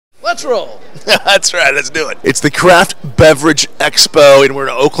Let's roll. That's right, let's do it. It's the Craft Beverage Expo, and we're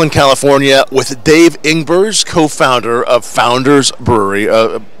in Oakland, California with Dave Engbers, co-founder of Founders Brewery,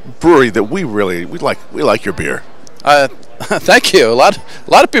 a brewery that we like your beer. Thank you. A lot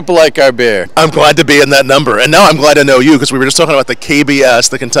of people like our beer. I'm glad to be in that number, and now I'm glad to know you because we were just talking about the KBS,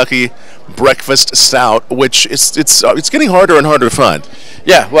 the Kentucky Breakfast Stout, which it's getting harder and harder to find.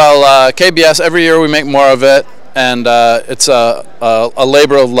 Yeah, well, KBS, every year we make more of it, and it's a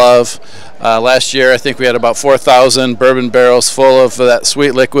labor of love. Last year, I think we had about 4,000 bourbon barrels full of that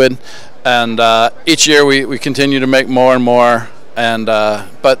sweet liquid, and each year we continue to make more and more. And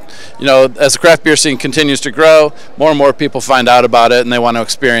but you know, as the craft beer scene continues to grow, more and more people find out about it and they want to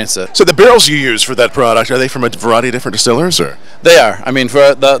experience it. So the barrels you use for that product, are they from a variety of different distillers, or? They are. I mean,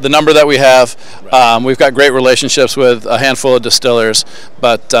 for the number that we have, we've got great relationships with a handful of distillers.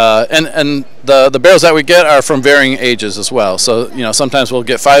 But and the barrels that we get are from varying ages as well. So you know, sometimes we'll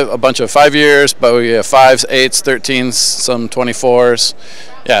get a bunch of 5 years, but we have 5s, 8s, 13s, some 24s.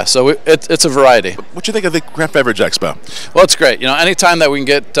 Yeah, so it's a variety. What do you think of the Craft Beverage Expo? Well, it's great. You know, anytime that we can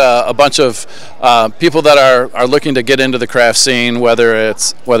get a bunch of people that are looking to get into the craft scene, whether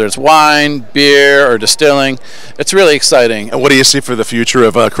it's wine, beer, or distilling, it's really exciting. And what do you see for the future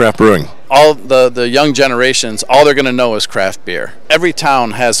of craft brewing? All the young generations, all they're going to know is craft beer. Every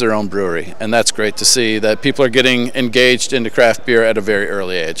town has their own brewery, and that's great to see that people are getting engaged into craft beer at a very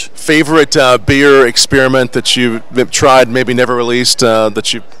early age. Favorite beer experiment that you've tried, maybe never released,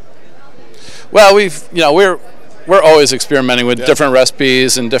 that you? Well, we're always experimenting with different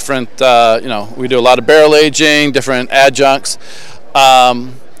recipes and different. We do a lot of barrel aging, different adjuncts.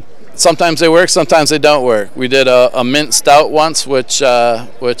 Sometimes they work, sometimes they don't work. We did a mint stout once, which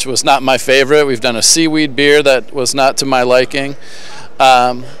was not my favorite. We've done a seaweed beer that was not to my liking.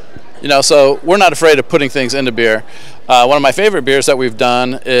 So we're not afraid of putting things into beer. One of my favorite beers that we've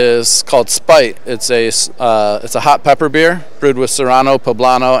done is called Spite. It's a hot pepper beer brewed with Serrano,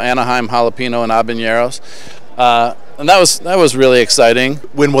 Poblano, Anaheim, Jalapeno, and Habaneros. And that was really exciting.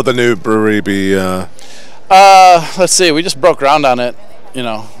 When will the new brewery be? Let's see. We just broke ground on it,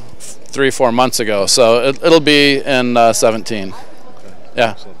 3-4 months ago. So it'll be in 17. Okay.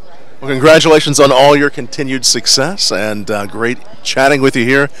 Yeah. Excellent. Well, congratulations on all your continued success, and great chatting with you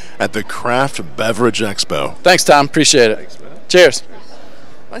here at the Craft Beverage Expo. Thanks, Tom. Appreciate it. Thanks, man. Cheers.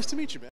 Nice to meet you, man.